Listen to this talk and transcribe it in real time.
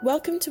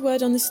Welcome to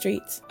Word on the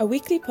Street, a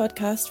weekly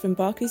podcast from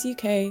Barclays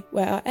UK,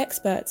 where our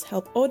experts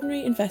help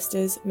ordinary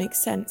investors make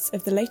sense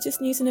of the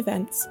latest news and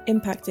events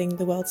impacting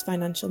the world's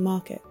financial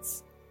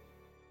markets.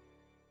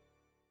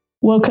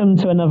 Welcome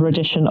to another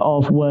edition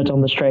of Word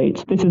on the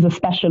Street. This is a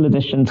special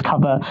edition to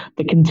cover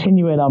the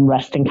continuing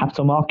unrest in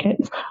capital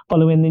markets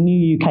following the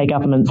new UK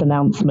government's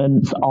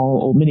announcements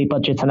or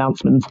mini-budget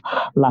announcements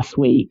last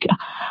week.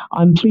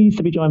 I'm pleased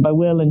to be joined by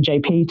Will and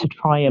JP to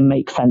try and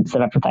make sense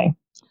of everything.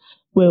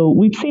 Will,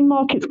 we've seen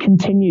markets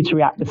continue to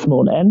react this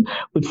morning,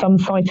 with some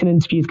citing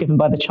interviews given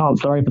by the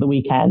Chancellor over the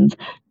weekend.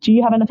 Do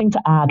you have anything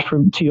to add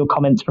to your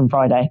comments from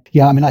Friday?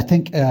 Yeah, I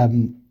think...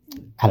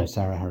 Hello,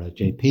 Sarah. Hello,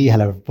 JP.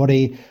 Hello,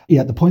 everybody.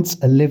 Yeah, the points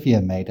Olivia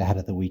made ahead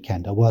of the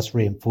weekend are worth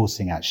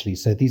reinforcing, actually.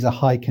 So these are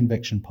high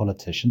conviction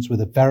politicians with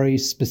a very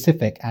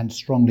specific and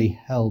strongly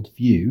held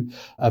view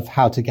of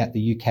how to get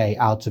the UK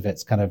out of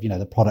its kind of,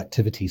 the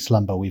productivity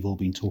slumber we've all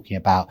been talking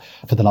about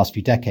for the last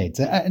few decades.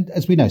 And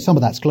as we know, some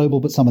of that's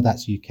global, but some of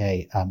that's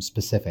UK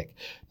specific.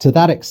 To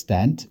that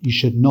extent, you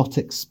should not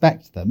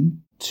expect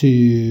them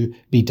to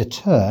be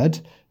deterred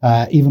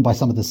even by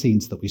some of the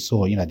scenes that we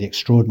saw, the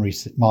extraordinary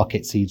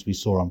market scenes we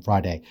saw on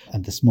Friday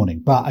and this morning.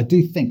 But I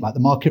do think the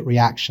market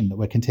reaction that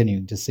we're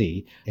continuing to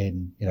see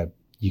in,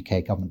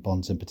 UK government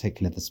bonds in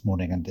particular this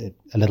morning and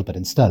a little bit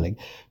in sterling,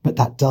 but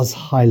that does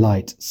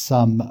highlight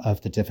some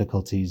of the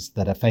difficulties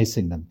that are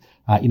facing them.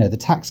 The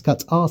tax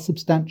cuts are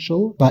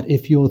substantial, but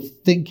if you're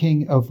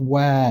thinking of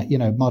where,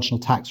 marginal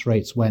tax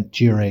rates went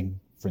during,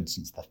 for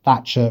instance, the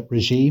Thatcher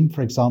regime,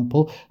 for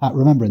example.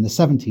 Remember, in the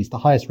 70s, the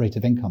highest rate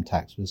of income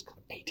tax was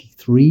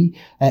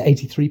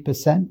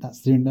 83%.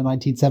 That's during the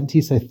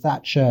 1970s. So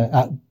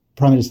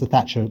Prime Minister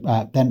Thatcher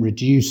then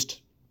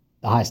reduced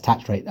the highest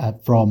tax rate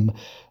from,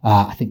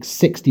 I think,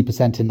 60%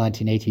 in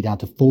 1980 down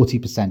to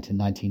 40% in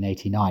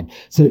 1989.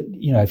 So,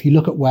 if you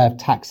look at where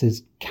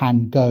taxes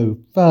can go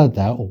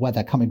further or where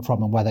they're coming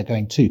from and where they're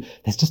going to,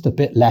 there's just a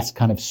bit less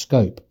kind of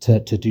scope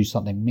to do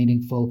something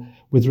meaningful.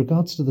 With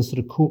regards to the sort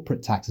of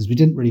corporate taxes, we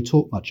didn't really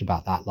talk much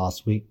about that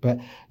last week. But,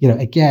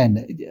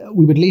 again,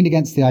 we would lean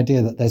against the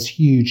idea that there's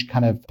huge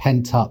kind of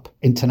pent up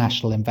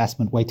international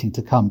investment waiting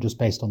to come just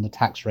based on the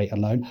tax rate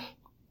alone.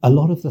 A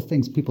lot of the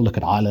things people look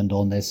at Ireland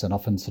on this and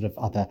often sort of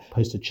other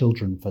poster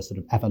children for sort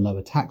of ever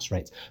lower tax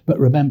rates. But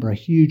remember, a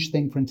huge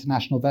thing for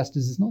international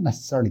investors is not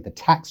necessarily the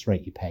tax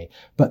rate you pay,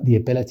 but the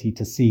ability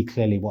to see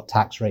clearly what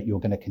tax rate you're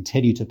going to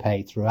continue to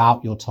pay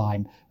throughout your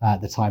time,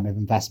 the time of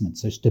investment.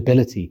 So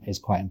stability is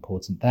quite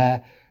important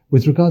there.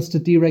 With regards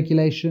to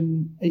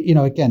deregulation,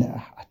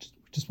 again, I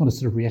just want to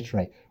sort of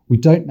reiterate, we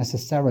don't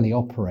necessarily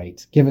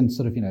operate, given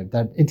sort of,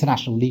 the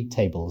international league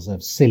tables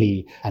of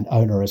silly and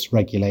onerous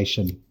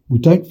regulation. We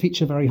don't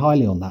feature very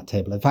highly on that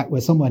table. In fact, we're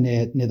somewhere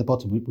near the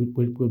bottom.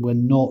 We're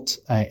not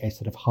a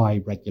sort of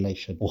high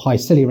regulation or high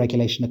silly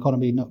regulation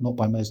economy, not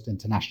by most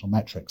international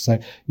metrics. So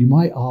you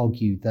might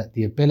argue that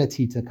the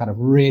ability to kind of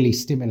really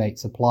stimulate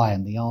supply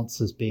and the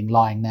answers being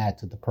lying there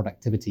to the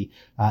productivity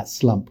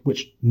slump,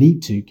 which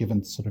need to,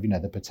 given sort of,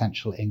 the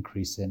potential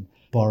increase in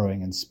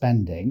borrowing and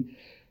spending,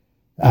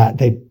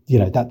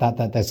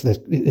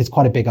 it's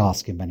quite a big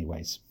ask in many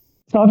ways.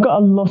 So I've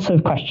got a lot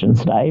of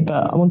questions today,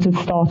 but I wanted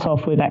to start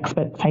off with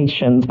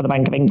expectations for the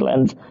Bank of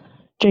England.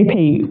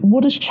 JP,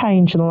 what has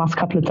changed in the last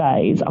couple of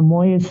days and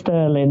why is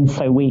sterling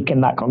so weak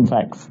in that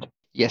context?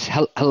 Yes,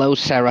 hello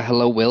Sarah,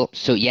 hello Will.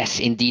 So yes,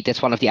 indeed,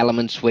 that's one of the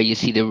elements where you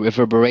see the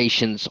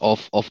reverberations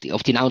of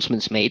the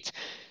announcements made.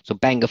 So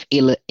Bank of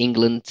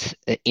England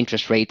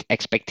interest rate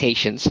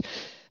expectations.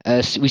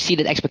 So we see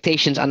that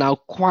expectations are now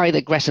quite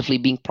aggressively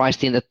being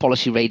priced in, that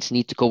policy rates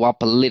need to go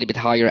up a little bit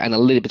higher and a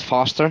little bit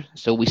faster.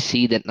 So we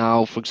see that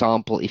now, for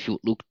example, if you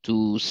look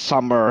to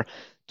summer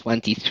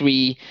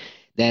 23,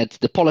 that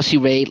the policy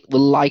rate will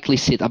likely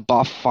sit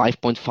above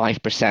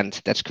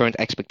 5.5%. That's current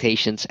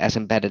expectations as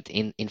embedded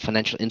in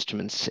financial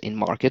instruments in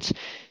markets.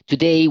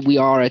 Today, we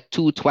are at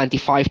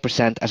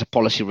 2.25% as a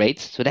policy rate.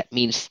 So that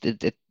means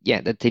that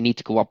they need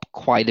to go up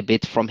quite a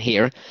bit from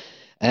here.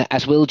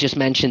 As Will just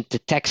mentioned, the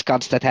tax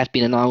cuts that have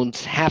been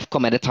announced have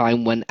come at a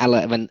time when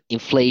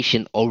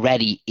inflation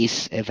already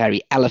is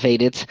very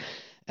elevated.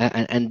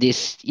 And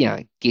this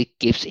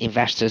gives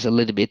investors a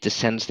little bit the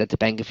sense that the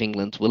Bank of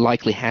England will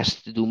likely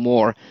has to do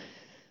more.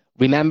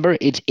 Remember,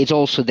 it's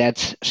also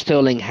that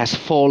sterling has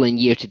fallen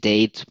year to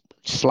date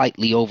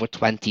slightly over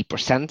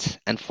 20%.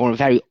 And for a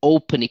very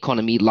open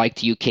economy like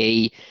the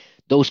UK,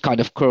 those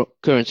kind of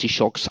currency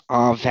shocks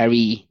are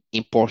very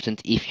important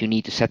if you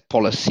need to set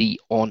policy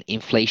on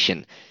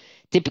inflation.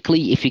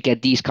 Typically, if you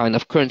get these kind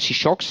of currency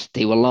shocks,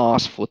 they will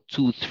last for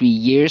 2-3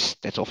 years.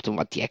 That's often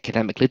what the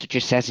academic literature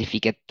says, if you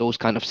get those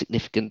kind of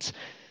significant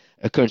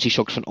currency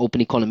shocks from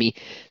open economy.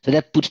 So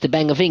that puts the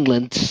Bank of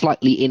England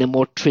slightly in a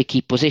more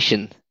tricky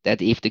position,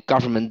 that if the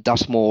government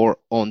does more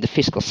on the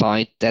fiscal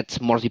side, that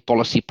monetary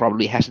policy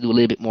probably has to do a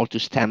little bit more to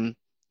stem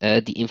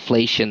the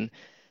inflation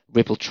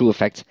ripple through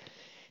effect.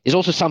 There's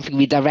also something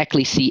we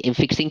directly see in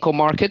fixed income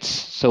markets.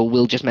 So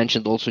Will just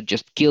mentioned also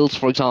just gilts,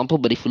 for example.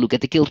 But if we look at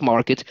the gilt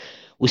market,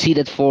 we see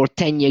that for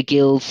 10-year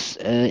gilts,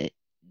 the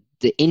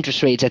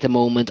interest rates at the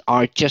moment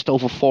are just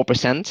over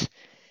 4%.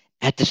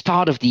 At the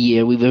start of the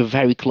year, we were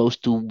very close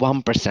to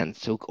 1%.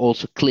 So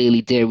also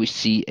clearly there we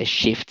see a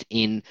shift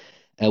in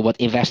what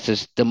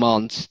investors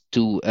demand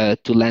to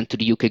lend to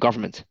the UK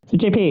government. So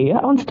JP,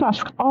 I wanted to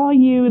ask, are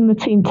you and the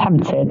team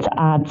tempted to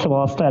add to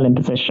our sterling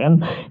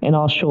position in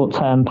our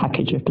short-term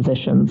package of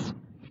positions?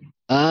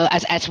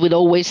 As with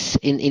always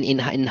in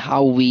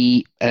how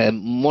we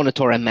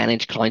monitor and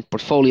manage client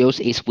portfolios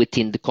is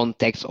within the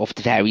context of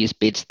the various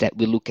bids that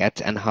we look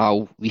at and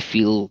how we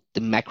feel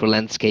the macro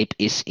landscape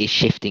is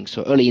shifting.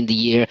 So early in the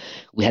year,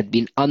 we had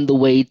been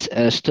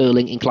underweight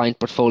sterling in client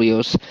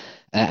portfolios.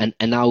 And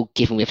now,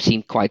 given we've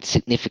seen quite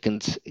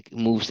significant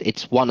moves,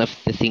 it's one of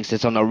the things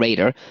that's on our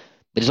radar.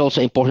 But it's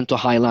also important to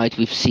highlight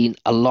we've seen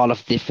a lot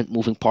of different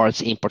moving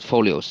parts in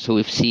portfolios. So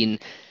we've seen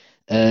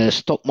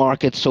stock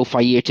markets so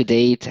far year to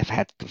date have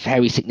had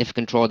very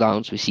significant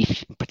drawdowns. We see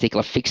in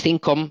particular fixed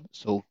income.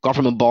 So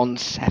government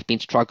bonds have been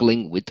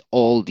struggling with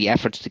all the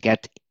efforts to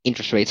get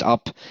interest rates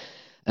up.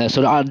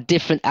 So there are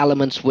different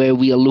elements where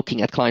we are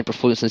looking at client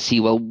portfolios and see,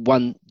 well,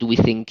 one, do we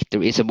think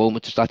there is a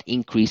moment to start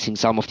increasing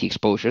some of the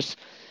exposures?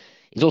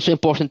 It's also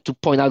important to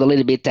point out a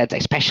little bit that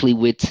especially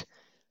with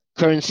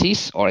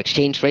currencies or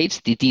exchange rates,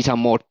 these are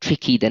more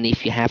tricky than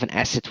if you have an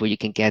asset where you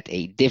can get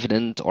a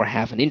dividend or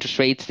have an interest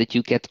rate that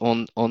you get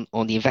on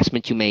the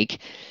investment you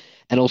make.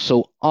 And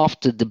also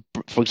after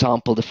for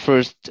example, the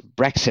first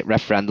Brexit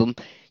referendum,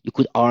 you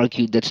could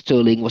argue that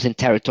sterling was in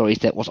territories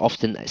that was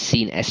often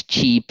seen as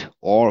cheap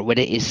or where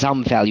there is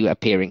some value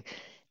appearing.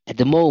 At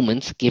the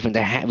moment, given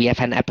that we have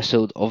had an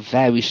episode of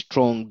very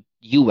strong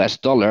US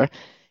dollar,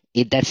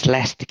 that's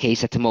less the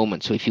case at the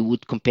moment. So if you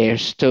would compare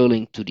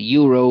sterling to the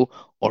euro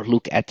or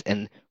look at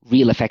an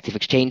real effective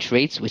exchange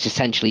rates, which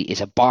essentially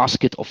is a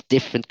basket of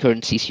different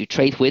currencies you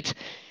trade with,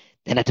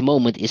 then at the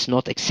moment it's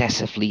not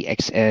excessively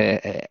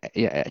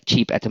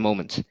cheap at the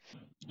moment.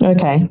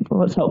 Okay, well,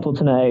 that's helpful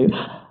to know.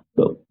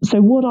 So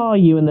what are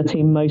you and the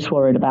team most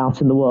worried about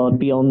in the world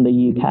beyond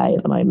the UK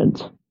at the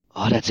moment?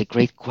 Oh, that's a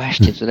great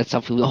question. So that's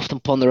something we often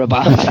ponder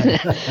about.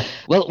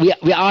 Well,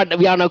 we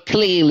are now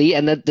clearly,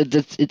 and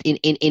that's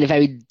in a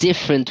very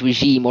different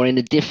regime or in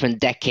a different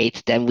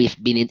decade than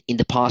we've been in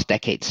the past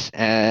decades,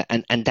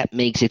 and that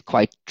makes it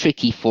quite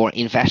tricky for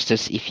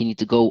investors if you need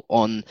to go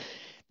on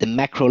the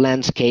macro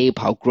landscape,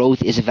 how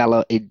growth is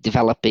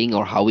developing,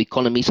 or how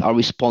economies are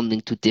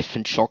responding to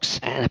different shocks.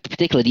 And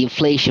particularly the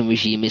inflation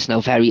regime is now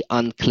very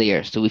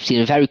unclear. So we've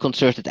seen a very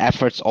concerted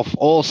efforts of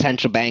all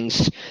central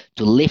banks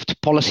to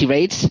lift policy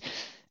rates.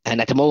 And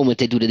at the moment,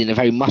 they do that in a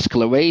very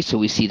muscular way. So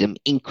we see them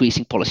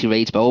increasing policy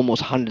rates by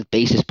almost 100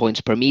 basis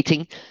points per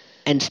meeting.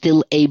 And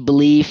still a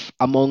belief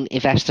among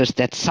investors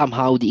that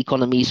somehow the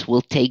economies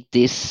will take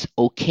this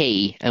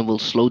okay and will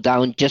slow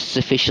down just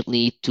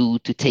sufficiently to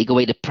take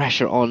away the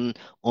pressure on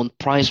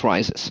price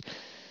rises.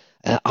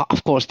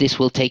 Of course, this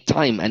will take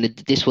time, and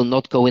this will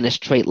not go in a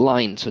straight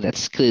line. So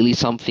that's clearly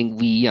something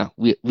we are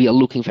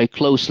looking very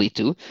closely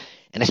to.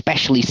 And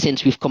especially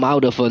since we've come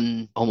out of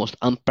an almost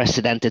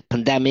unprecedented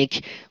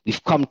pandemic,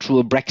 we've come through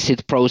a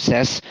Brexit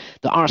process,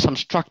 there are some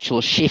structural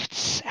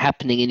shifts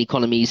happening in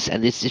economies,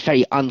 and it's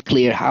very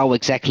unclear how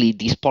exactly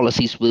these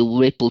policies will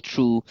ripple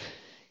through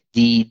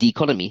the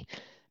economy.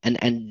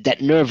 And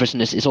that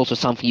nervousness is also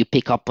something you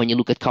pick up when you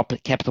look at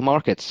capital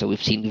markets. So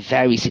we've seen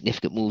very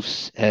significant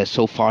moves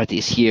so far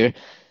this year,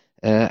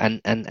 and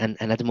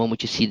at the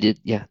moment you see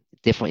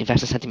therefore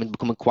investor sentiment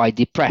becoming quite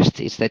depressed.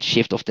 It's that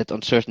shift of that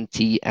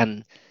uncertainty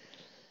and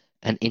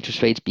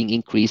interest rates being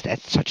increased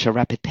at such a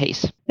rapid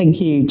pace. Thank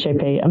you,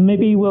 JP. And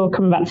maybe we'll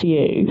come back to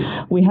you.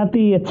 We had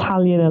the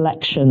Italian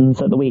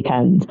elections at the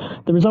weekend.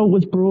 The result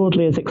was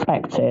broadly as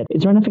expected.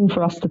 Is there anything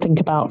for us to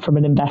think about from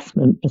an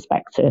investment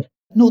perspective?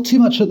 Not too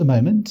much at the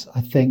moment,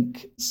 I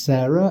think,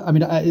 Sarah. I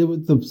mean,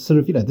 the sort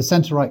of, the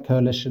centre-right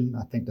coalition,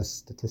 I think the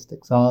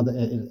statistics are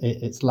that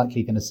it's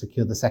likely going to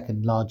secure the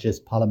second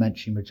largest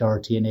parliamentary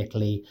majority in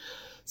Italy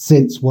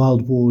since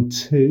World War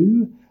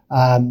II.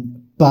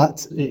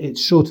 But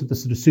it's short of the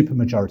sort of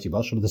supermajority,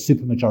 short of the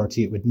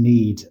supermajority it would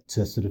need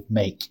to sort of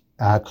make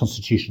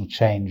constitutional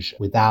change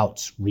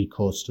without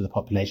recourse to the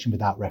population,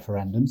 without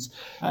referendums.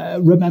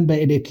 Remember,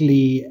 in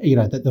Italy,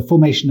 that the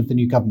formation of the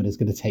new government is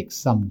going to take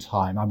some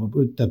time. I mean,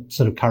 with the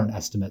sort of current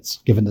estimates,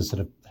 given the sort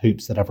of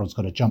hoops that everyone's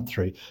got to jump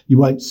through, you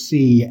won't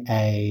see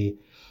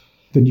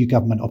the new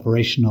government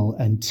operational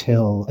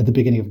until at the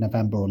beginning of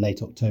November or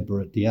late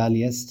October at the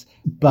earliest.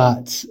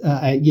 But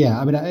I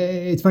mean,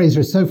 it's very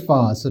interesting. So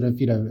far, sort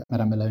of,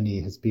 Madame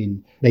Meloni has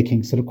been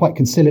making sort of quite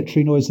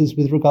conciliatory noises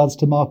with regards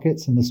to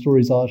markets. And the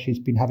stories are she's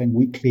been having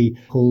weekly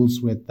calls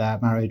with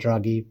Mario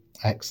Draghi,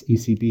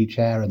 ex-ECB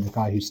chair, and the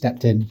guy who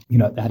stepped in,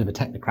 at the head of a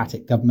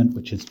technocratic government,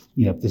 which is,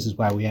 this is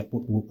why we are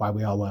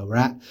where we're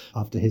at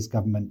after his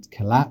government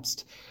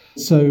collapsed.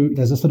 So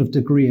there's a sort of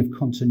degree of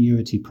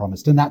continuity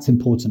promised. And that's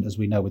important, as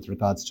we know, with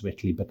regards to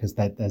Italy, because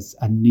there's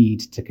a need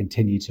to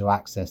continue to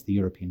access the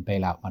European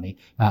bailout money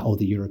or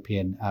the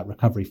European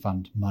Recovery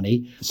Fund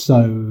money.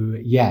 So,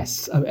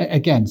 yes,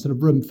 again, sort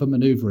of room for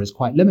manoeuvre is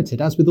quite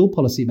limited, as with all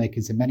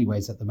policymakers in many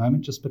ways at the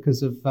moment, just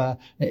because of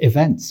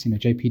events.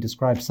 JP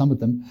described some of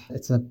them.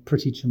 It's a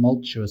pretty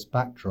tumultuous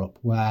backdrop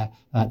where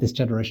this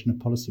generation of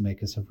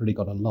policymakers have really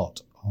got a lot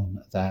on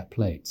their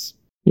plates.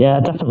 Yeah,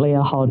 definitely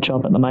a hard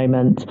job at the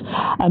moment.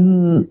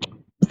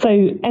 So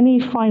any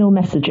final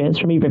messages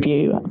from either of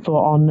you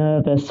for our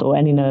nervous or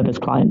any nervous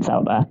clients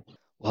out there?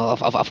 Well,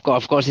 of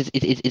course,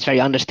 it's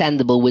very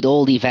understandable with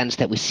all the events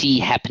that we see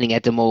happening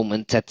at the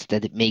moment that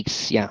it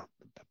makes,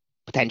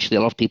 potentially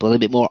a lot of people a little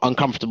bit more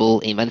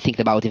uncomfortable when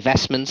thinking about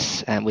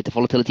investments and with the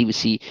volatility we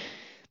see.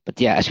 But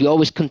yeah, as we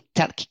always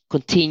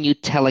continue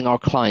telling our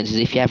clients, is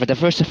if you have a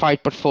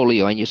diversified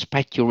portfolio and you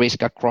spread your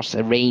risk across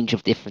a range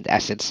of different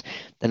assets,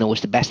 then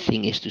always the best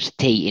thing is to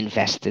stay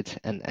invested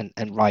and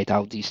ride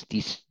out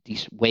these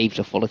waves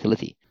of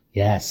volatility.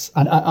 Yes,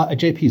 and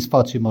JP is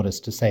far too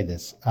modest to say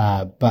this,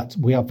 but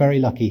we are very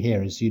lucky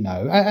here, as you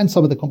know, and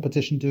some of the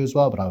competition do as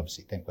well, but I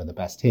obviously think we're the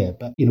best here.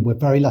 But, we're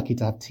very lucky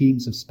to have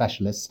teams of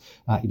specialists.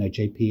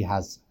 JP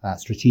has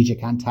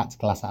strategic and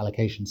tactical asset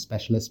allocation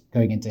specialists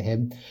going into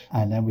him.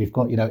 And then we've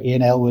got,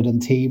 Ian Elwood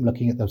and team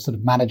looking at the sort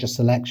of manager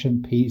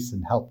selection piece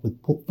and help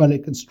with portfolio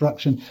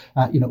construction.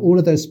 All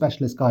of those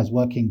specialist guys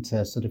working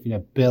to sort of,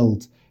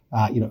 build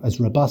as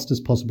robust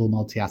as possible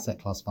multi-asset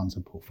class funds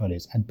and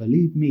portfolios. And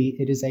believe me,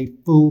 it is a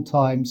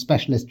full-time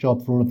specialist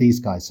job for all of these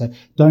guys. So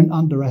don't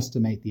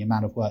underestimate the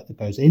amount of work that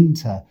goes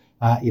into,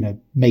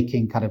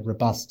 making kind of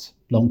robust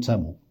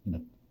long-term,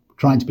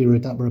 trying to be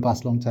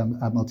robust long-term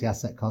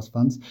multi-asset class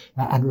funds.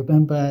 And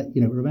remember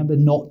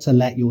not to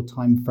let your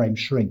time frame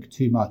shrink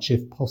too much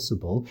if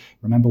possible.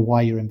 Remember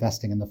why you're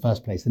investing in the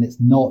first place. And it's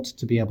not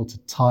to be able to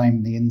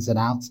time the ins and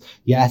outs.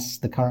 Yes,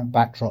 the current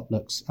backdrop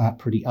looks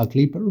pretty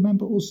ugly, but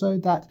remember also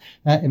that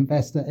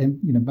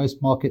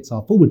most markets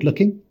are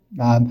forward-looking.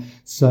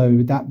 So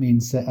that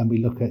means that, and we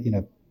look at,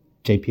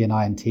 JP and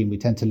I and team, we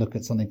tend to look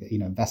at something,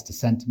 investor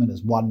sentiment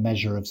as one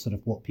measure of sort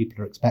of what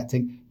people are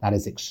expecting. That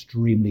is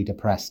extremely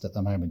depressed at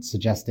the moment,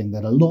 suggesting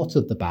that a lot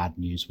of the bad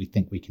news we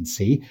think we can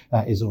see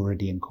is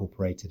already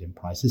incorporated in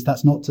prices.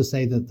 That's not to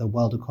say that the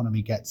world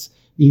economy gets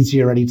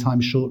easier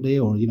anytime shortly,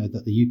 or,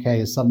 that the UK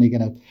is suddenly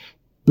going to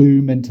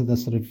boom into the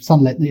sort of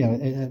sunlit,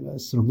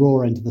 sort of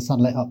roar into the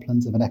sunlit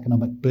uplands of an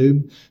economic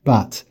boom.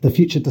 But the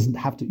future doesn't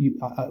have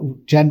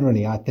to,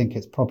 generally, I think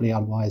it's probably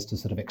unwise to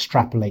sort of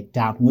extrapolate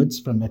downwards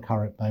from the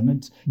current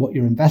moment. What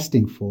you're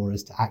investing for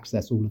is to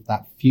access all of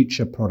that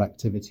future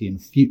productivity and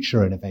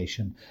future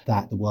innovation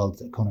that the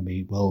world's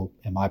economy will,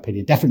 in my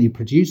opinion, definitely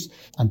produce.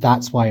 And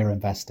that's why you're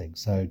investing.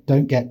 So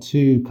don't get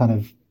too kind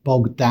of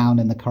bogged down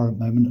in the current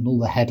moment and all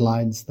the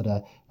headlines that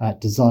are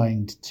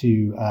designed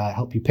to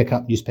help you pick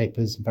up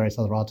newspapers and various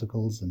other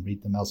articles and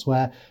read them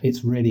elsewhere.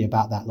 It's really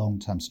about that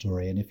long-term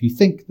story. And if you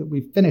think that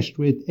we've finished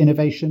with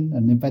innovation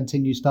and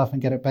inventing new stuff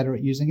and get better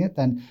at using it,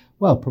 then,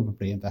 well,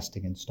 probably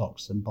investing in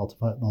stocks and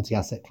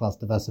multi-asset class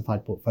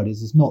diversified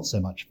portfolios is not so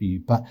much for you.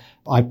 But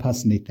I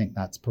personally think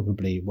that's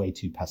probably way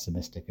too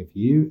pessimistic of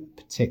you,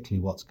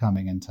 particularly what's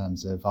coming in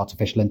terms of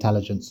artificial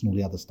intelligence and all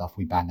the other stuff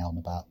we bang on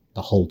about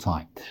the whole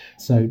time.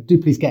 So do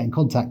please get in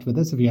contact with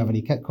us if you have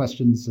any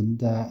questions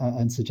and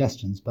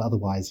suggestions. But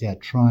otherwise,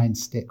 try and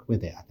stick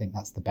with it. I think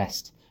that's the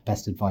best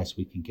advice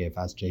we can give,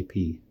 as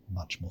JP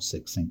much more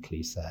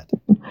succinctly said.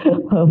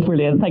 Oh,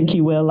 brilliant. Thank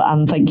you, Will,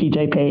 and thank you,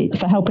 JP,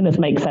 for helping us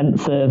make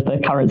sense of the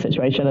current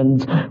situation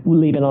and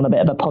leaving on a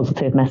bit of a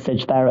positive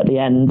message there at the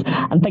end.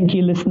 And thank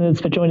you,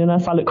 listeners, for joining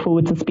us. I look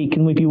forward to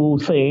speaking with you all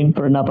soon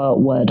for another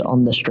Word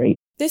on the Street.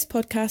 This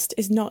podcast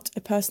is not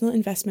a personal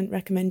investment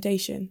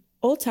recommendation.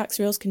 All tax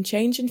rules can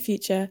change in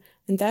future,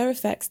 and their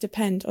effects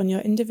depend on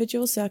your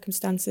individual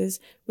circumstances,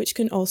 which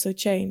can also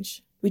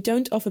change. We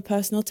don't offer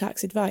personal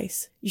tax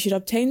advice. You should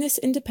obtain this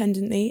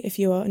independently if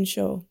you are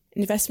unsure.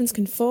 Investments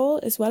can fall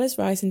as well as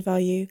rise in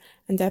value,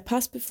 and their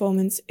past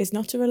performance is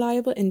not a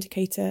reliable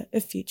indicator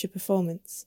of future performance.